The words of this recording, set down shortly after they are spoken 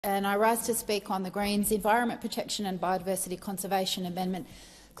And I rise to speak on the Greens' Environment Protection and Biodiversity Conservation Amendment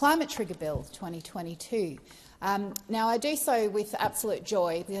Climate Trigger Bill 2022. Now, I do so with absolute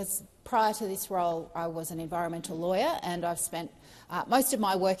joy because prior to this role I was an environmental lawyer and I've spent most of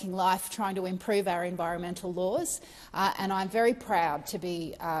my working life trying to improve our environmental laws, and I'm very proud to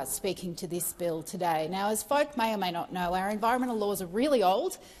be speaking to this bill today. Now, as folk may or may not know, our environmental laws are really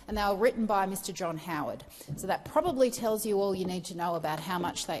old and they were written by Mr John Howard. So that probably tells you all you need to know about how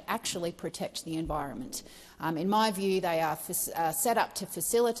much they actually protect the environment. In my view, they are set up to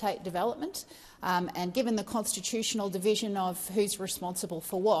facilitate development, and given the constitutional division of who's responsible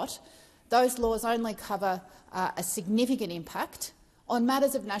for what, those laws only cover a significant impact on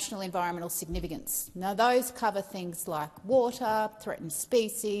matters of national environmental significance. Now, those cover things like water, threatened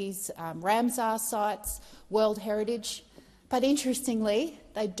species, Ramsar sites, World Heritage, but interestingly,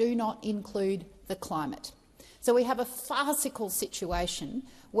 they do not include the climate. So we have a farcical situation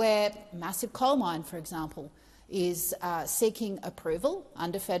where massive coal mine, for example, is seeking approval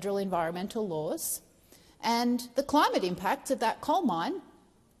under federal environmental laws, and the climate impacts of that coal mine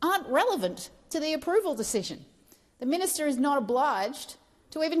aren't relevant to the approval decision. The minister is not obliged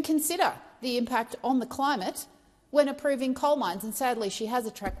to even consider the impact on the climate when approving coal mines, and sadly she has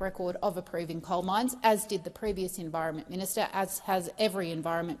a track record of approving coal mines, as did the previous Environment Minister, as has every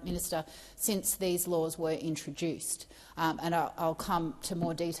Environment Minister since these laws were introduced. And I'll come to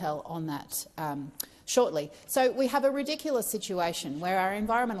more detail on that shortly. So we have a ridiculous situation where our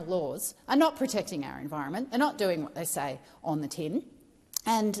environmental laws are not protecting our environment, they're not doing what they say on the tin,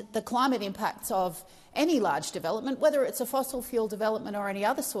 and the climate impacts of any large development, whether it's a fossil fuel development or any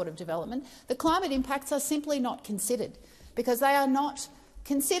other sort of development, the climate impacts are simply not considered because they are not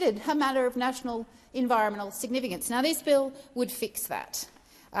considered a matter of national environmental significance. Now, this bill would fix that.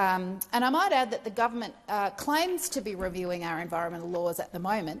 And I might add that the government claims to be reviewing our environmental laws at the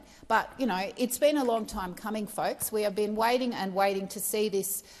moment, but it's been a long time coming, folks. We have been waiting and waiting to see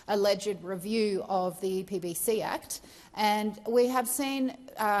this alleged review of the EPBC Act, and we have seen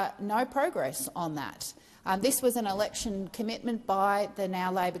no progress on that. This was an election commitment by the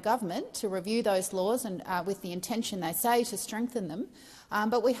now Labor government to review those laws and with the intention, they say, to strengthen them,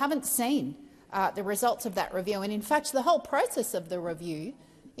 but we haven't seen the results of that review. And in fact, the whole process of the review,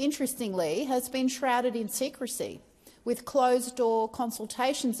 interestingly, has been shrouded in secrecy, with closed-door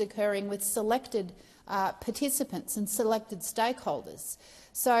consultations occurring with selected participants and selected stakeholders.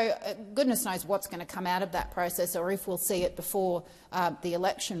 So goodness knows what's going to come out of that process, or if we'll see it before the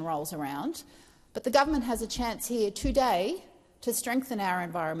election rolls around. But the government has a chance here today to strengthen our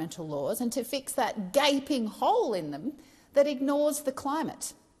environmental laws and to fix that gaping hole in them that ignores the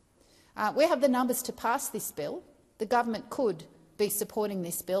climate. We have the numbers to pass this bill. The government could be supporting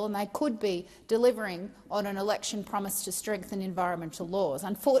this bill and they could be delivering on an election promise to strengthen environmental laws.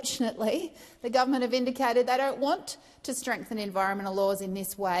 Unfortunately, the government have indicated they don't want to strengthen environmental laws in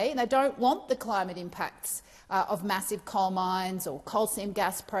this way. They don't want the climate impacts of massive coal mines or coal seam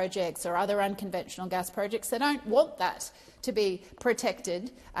gas projects or other unconventional gas projects. They don't want that to be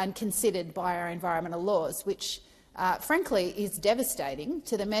protected and considered by our environmental laws, which frankly is devastating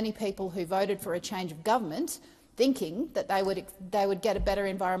to the many people who voted for a change of government thinking that they would get a better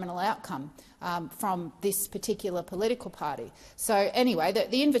environmental outcome from this particular political party. So anyway,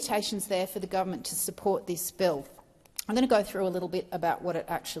 the invitation's there for the government to support this bill. I'm going to go through a little bit about what it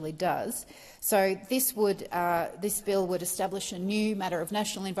actually does. So this bill would establish a new matter of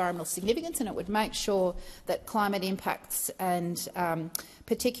national environmental significance, and it would make sure that climate impacts and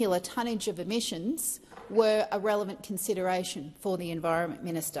particular tonnage of emissions were a relevant consideration for the Environment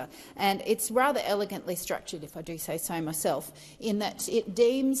Minister. And it's rather elegantly structured, if I do say so myself, in that it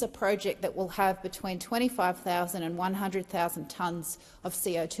deems a project that will have between 25,000 and 100,000 tonnes of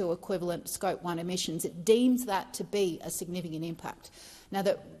CO2 equivalent Scope 1 emissions. It deems that to be a significant impact. Now,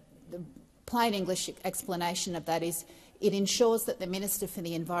 the plain English explanation of that is it ensures that the Minister for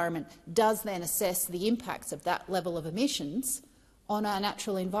the Environment does then assess the impacts of that level of emissions on our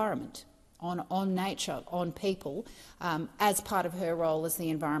natural environment, on nature, on people, as part of her role as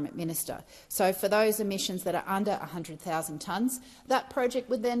the Environment Minister. So for those emissions that are under 100,000 tonnes, that project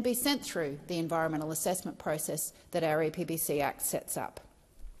would then be sent through the environmental assessment process that our EPBC Act sets up.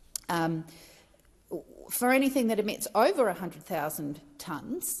 For anything that emits over 100,000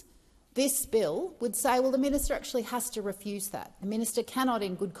 tonnes, this bill would say, well, the minister actually has to refuse that. The minister cannot,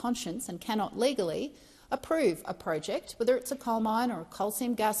 in good conscience, and cannot legally approve a project, whether it's a coal mine or a coal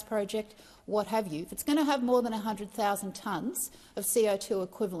seam gas project, what have you. If it's going to have more than 100,000 tonnes of CO2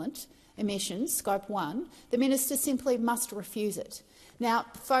 equivalent emissions, Scope 1, the minister simply must refuse it. Now,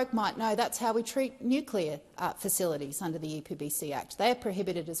 folk might know that's how we treat nuclear facilities under the EPBC Act. They are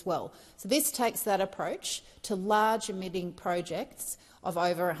prohibited as well. So this takes that approach to large emitting projects of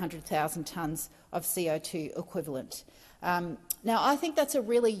over 100,000 tonnes of CO2 equivalent. Now, I think that's a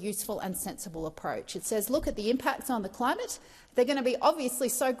really useful and sensible approach. It says, look at the impacts on the climate. They're going to be obviously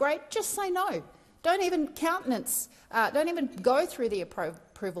so great, just say no. Don't even countenance, don't even go through the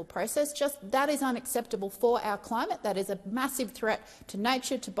approval process. Just that is unacceptable for our climate. That is a massive threat to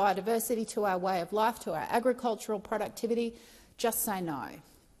nature, to biodiversity, to our way of life, to our agricultural productivity. Just say no.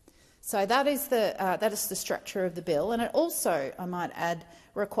 So that is the structure of the bill, and it also, I might add,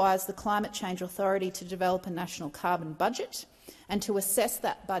 requires the Climate Change Authority to develop a national carbon budget and to assess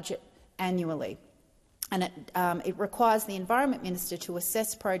that budget annually. And it requires the Environment Minister to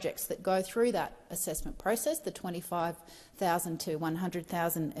assess projects that go through that assessment process, the 25,000 to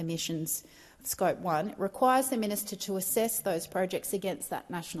 100,000 emissions of Scope 1. It requires the Minister to assess those projects against that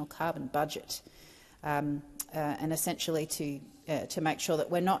national carbon budget and essentially to make sure that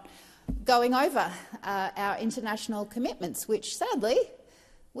we're not going over our international commitments, which sadly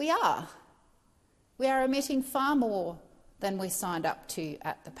we are. We are emitting far more than we signed up to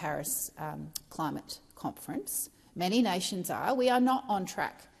at the Paris Climate Conference. Many nations are. We are not on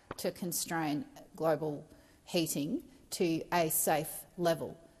track to constrain global heating to a safe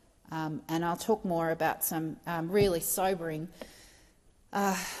level. And I'll talk more about some really sobering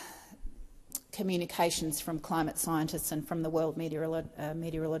communications from climate scientists and from the World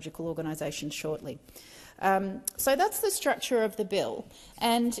Meteorological Organisation shortly. So that's the structure of the bill,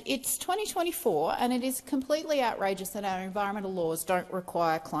 and it's 2024, and it is completely outrageous that our environmental laws don't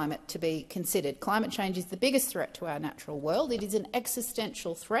require climate to be considered. Climate change is the biggest threat to our natural world. It is an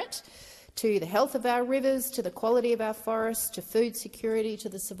existential threat to the health of our rivers, to the quality of our forests, to food security, to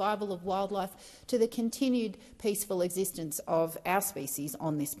the survival of wildlife, to the continued peaceful existence of our species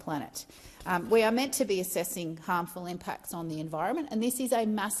on this planet. We are meant to be assessing harmful impacts on the environment, and this is a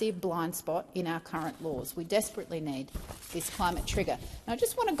massive blind spot in our current laws. We desperately need this climate trigger. Now, I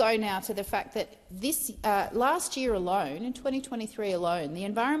just want to go now to the fact that this last year alone, in 2023 alone, the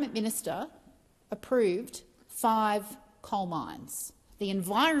Environment Minister approved 5 coal mines. The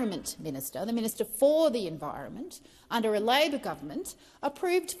Environment Minister, the Minister for the Environment, under a Labor government,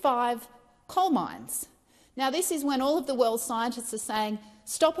 approved 5 coal mines. Now, this is when all of the world's scientists are saying,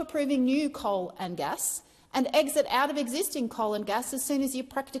 stop approving new coal and gas and exit out of existing coal and gas as soon as you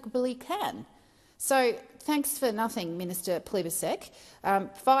practically can. So thanks for nothing, Minister Plibersek.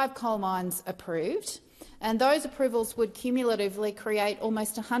 5 coal mines approved, and those approvals would cumulatively create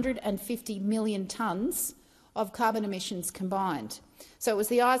almost 150 million tonnes of carbon emissions combined. So it was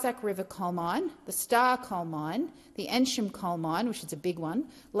the Isaac River coal mine, the Star coal mine, the Ensham coal mine, which is a big one,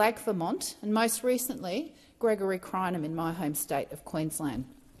 Lake Vermont, and most recently Gregory Crinum in my home state of Queensland.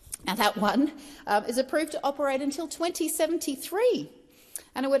 Now that one is approved to operate until 2073,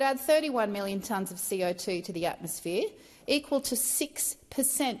 and it would add 31 million tonnes of CO2 to the atmosphere, equal to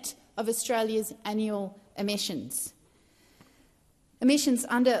 6% of Australia's annual emissions. Emissions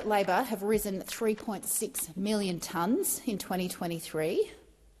under Labor have risen 3.6 million tonnes in 2023.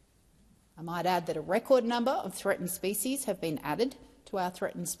 I might add that a record number of threatened species have been added to our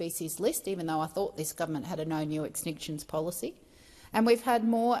threatened species list, even though I thought this government had a no new extinctions policy. And we've had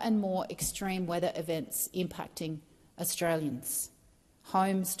more and more extreme weather events impacting Australians.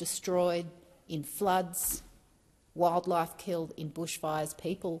 Homes destroyed in floods, wildlife killed in bushfires,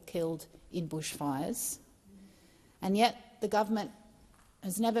 people killed in bushfires. And yet the government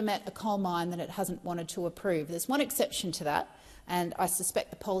has never met a coal mine that it hasn't wanted to approve. There's one exception to that, and I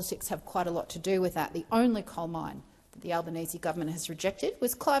suspect the politics have quite a lot to do with that. The only coal mine that the Albanese government has rejected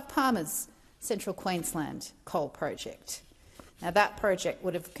was Clive Palmer's Central Queensland coal project. Now, that project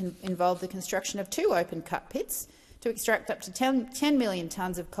would have involved the construction of 2 open-cut pits to extract up to 10 million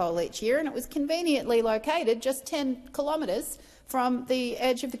tonnes of coal each year, and it was conveniently located just 10 kilometres from the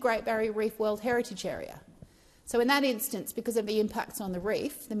edge of the Great Barrier Reef World Heritage Area. So in that instance, because of the impacts on the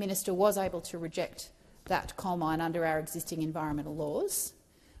reef, the minister was able to reject that coal mine under our existing environmental laws.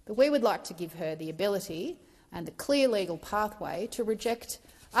 But we would like to give her the ability and the clear legal pathway to reject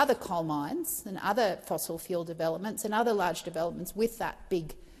other coal mines and other fossil fuel developments and other large developments with that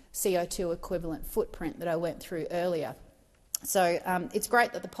big CO2 equivalent footprint that I went through earlier. So it's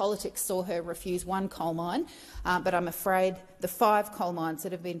great that the politics saw her refuse 1 coal mine, but I'm afraid the 5 coal mines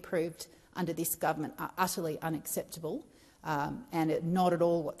that have been approved under this government are utterly unacceptable and not at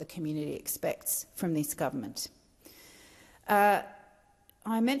all what the community expects from this government. I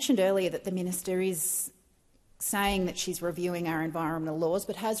mentioned earlier that the minister is saying that she's reviewing our environmental laws,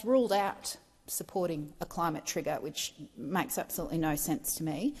 but has ruled out supporting a climate trigger, which makes absolutely no sense to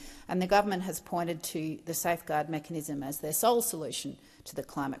me. And the government has pointed to the safeguard mechanism as their sole solution to the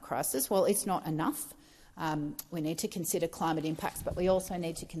climate crisis. Well, it's not enough. We need to consider climate impacts, but we also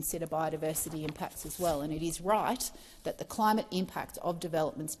need to consider biodiversity impacts as well. And it is right that the climate impact of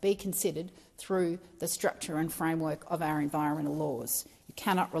developments be considered through the structure and framework of our environmental laws. You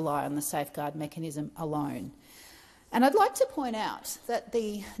cannot rely on the safeguard mechanism alone. And I'd like to point out that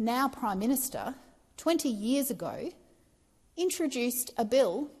the now Prime Minister, 20 years ago, introduced a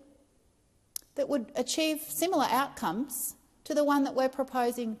bill that would achieve similar outcomes to the one that we're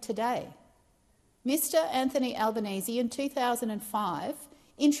proposing today. Mr Anthony Albanese in 2005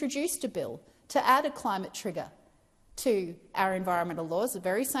 introduced a bill to add a climate trigger to our environmental laws, the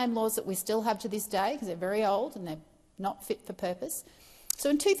very same laws that we still have to this day because they're very old and they're not fit for purpose. So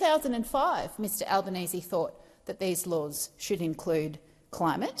in 2005, Mr Albanese thought that these laws should include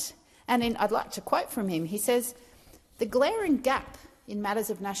climate. And I'd like to quote from him. He says, "The glaring gap in matters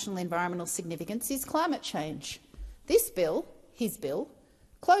of national environmental significance is climate change. This bill, his bill,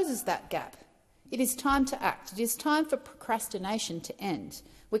 closes that gap. It is time to act. It is time for procrastination to end.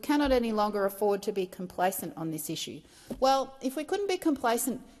 We cannot any longer afford to be complacent on this issue." Well, if we couldn't be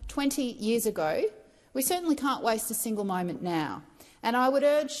complacent 20 years ago, we certainly can't waste a single moment now. And I would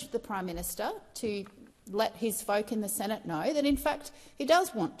urge the Prime Minister to let his folk in the Senate know that, in fact, he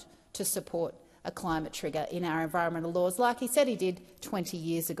does want to support a climate trigger in our environmental laws, like he said he did 20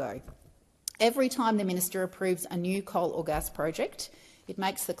 years ago. Every time the minister approves a new coal or gas project, it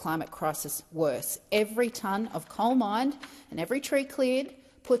makes the climate crisis worse. Every tonne of coal mined and every tree cleared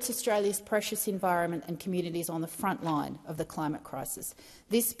puts Australia's precious environment and communities on the front line of the climate crisis.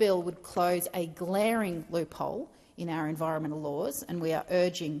 This bill would close a glaring loophole in our environmental laws, and we are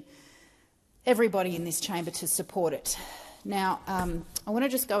urging everybody in this chamber to support it. Now, I want to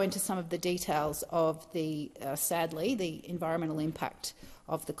just go into some of the details of sadly, the environmental impact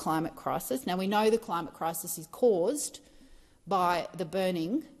of the climate crisis. Now, we know the climate crisis is caused by the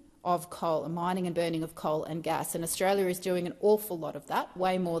burning of coal, mining and burning of coal and gas, and Australia is doing an awful lot of that,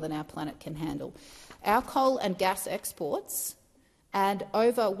 way more than our planet can handle. Our coal and gas exports add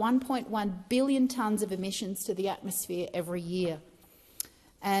over 1.1 billion tonnes of emissions to the atmosphere every year.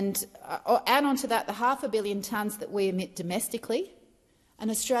 And add on to that the 500 million tonnes that we emit domestically, and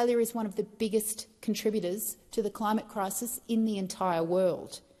Australia is one of the biggest contributors to the climate crisis in the entire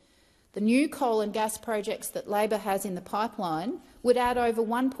world. The new coal and gas projects that Labor has in the pipeline would add over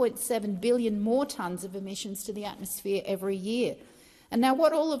 1.7 billion more tonnes of emissions to the atmosphere every year. And now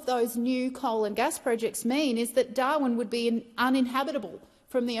what all of those new coal and gas projects mean is that Darwin would be uninhabitable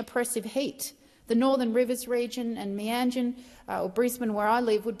from the oppressive heat. The Northern Rivers region and Meanjin, or Brisbane where I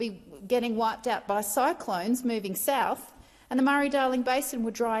live, would be getting wiped out by cyclones moving south, and the Murray-Darling Basin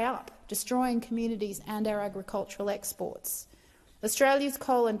would dry up, destroying communities and our agricultural exports. Australia's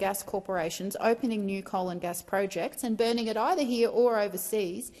coal and gas corporations opening new coal and gas projects and burning it either here or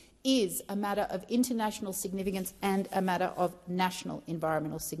overseas is a matter of international significance and a matter of national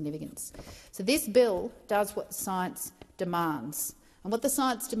environmental significance. So this bill does what science demands. And what the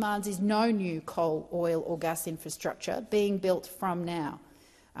science demands is no new coal, oil or gas infrastructure being built from now.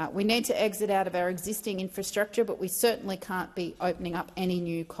 We need to exit out of our existing infrastructure, but we certainly can't be opening up any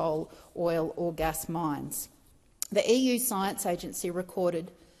new coal, oil or gas mines. The EU Science Agency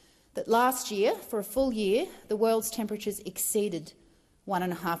recorded that last year, for a full year, the world's temperatures exceeded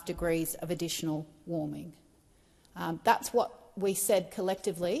 1.5 degrees of additional warming. That's what we said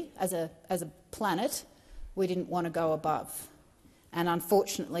collectively as a planet we didn't want to go above. And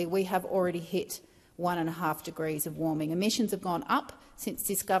unfortunately, we have already hit 1.5 degrees of warming. Emissions have gone up since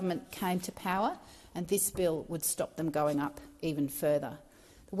this government came to power, and this bill would stop them going up even further.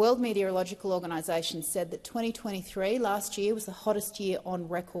 The World Meteorological Organization said that 2023, last year, was the hottest year on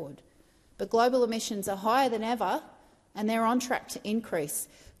record. But global emissions are higher than ever, and they're on track to increase.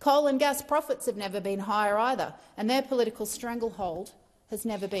 Coal and gas profits have never been higher either, and their political stranglehold has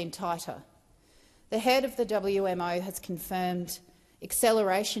never been tighter. The head of the WMO has confirmed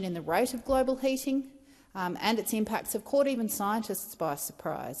acceleration in the rate of global heating, and its impacts have caught even scientists by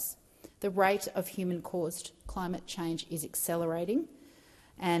surprise. The rate of human-caused climate change is accelerating,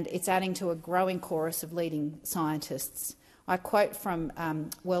 and it's adding to a growing chorus of leading scientists. I quote from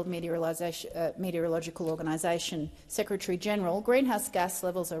World Meteorological Organization Secretary-General, "Greenhouse gas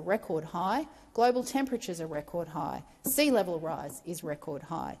levels are record high, global temperatures are record high, sea level rise is record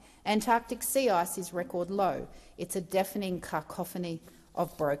high, Antarctic sea ice is record low. It's a deafening cacophony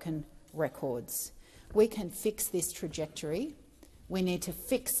of broken records." We can fix this trajectory. We need to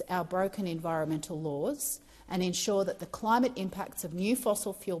fix our broken environmental laws, and ensure that the climate impacts of new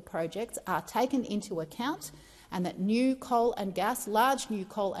fossil fuel projects are taken into account and that new coal and gas, large new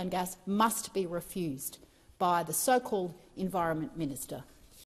coal and gas, must be refused by the so-called Environment Minister.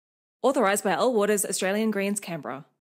 Authorised by Waters, Australian Greens, Canberra.